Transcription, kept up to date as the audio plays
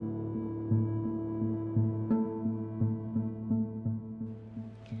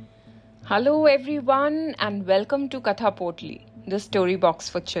Hello everyone and welcome to Katha Potli, the story box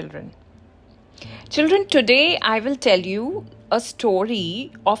for children. Children, today I will tell you a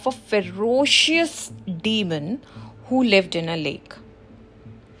story of a ferocious demon who lived in a lake.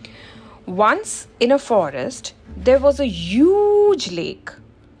 Once in a forest, there was a huge lake.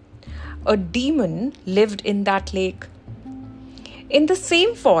 A demon lived in that lake. In the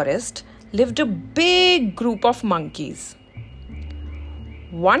same forest lived a big group of monkeys.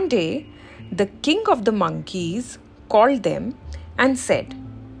 One day, the king of the monkeys called them and said,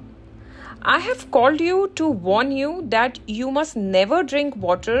 "I have called you to warn you that you must never drink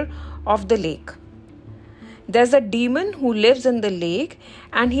water of the lake. There's a demon who lives in the lake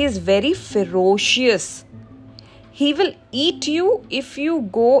and he is very ferocious. He will eat you if you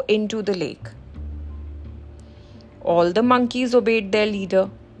go into the lake." All the monkeys obeyed their leader.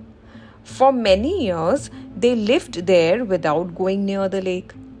 For many years, they lived there without going near the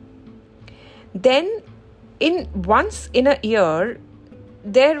lake. Then, once in a year,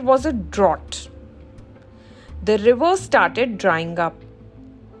 there was a drought. The river started drying up.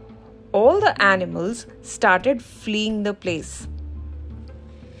 All the animals started fleeing the place.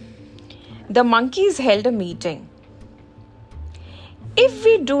 The monkeys held a meeting. "If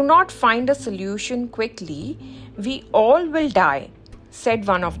we do not find a solution quickly, we all will die,"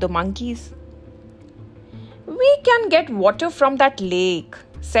 said one of the monkeys. "We can get water from that lake,"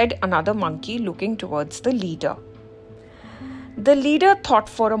 said another monkey, looking towards the leader. The leader thought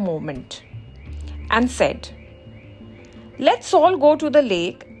for a moment and said, "Let's all go to the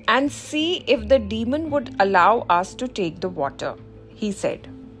lake and see if the demon would allow us to take the water," he said.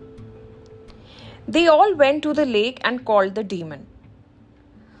 They all went to the lake and called the demon.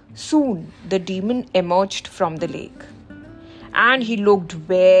 Soon the demon emerged from the lake and he looked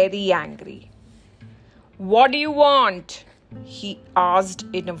very angry. "What do you want?" he asked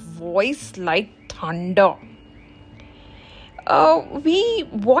in a voice like thunder. We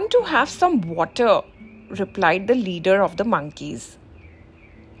want to have some water," replied the leader of the monkeys.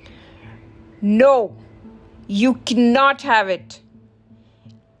 "No, you cannot have it.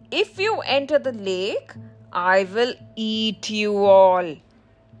 If you enter the lake, I will eat you all."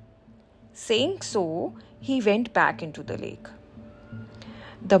 Saying so, he went back into the lake.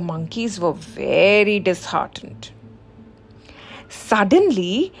 The monkeys were very disheartened.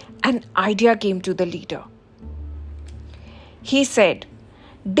 Suddenly, an idea came to the leader. He said,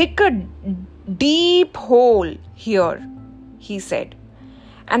 "Dig a deep hole here," he said.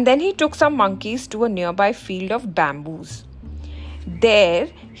 And then he took some monkeys to a nearby field of bamboos. There,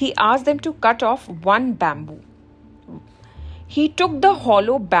 he asked them to cut off one bamboo. He took the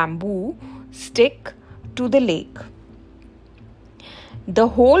hollow bamboo stick to the lake. The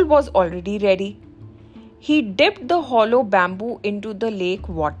hole was already ready. He dipped the hollow bamboo into the lake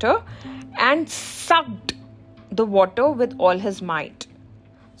water and sucked the water with all his might.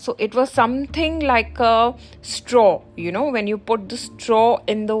 So it was something like a straw. When you put the straw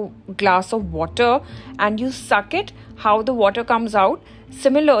in the glass of water and you suck it, how the water comes out.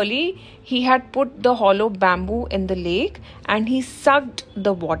 Similarly, he had put the hollow bamboo in the lake and he sucked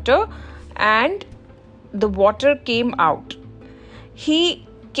the water and the water came out. He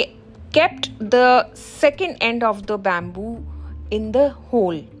kept the second end of the bamboo in the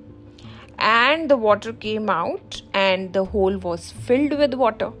hole and the water came out and the hole was filled with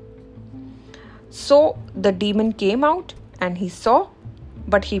water. So the demon came out and he saw,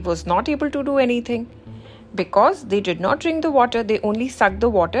 but he was not able to do anything because they did not drink the water. They only sucked the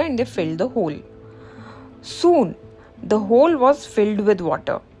water and they filled the hole. Soon the hole was filled with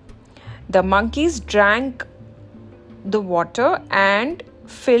water. The monkeys drank the water and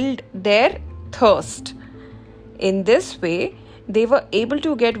filled their thirst. In this way, they were able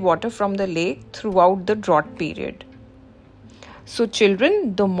to get water from the lake throughout the drought period. So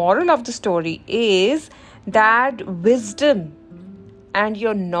children, the moral of the story is that wisdom and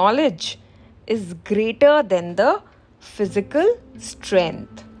your knowledge is greater than the physical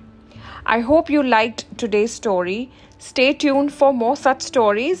strength. I hope you liked today's story. Stay tuned for more such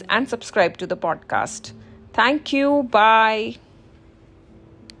stories and subscribe to the podcast. Thank you. Bye.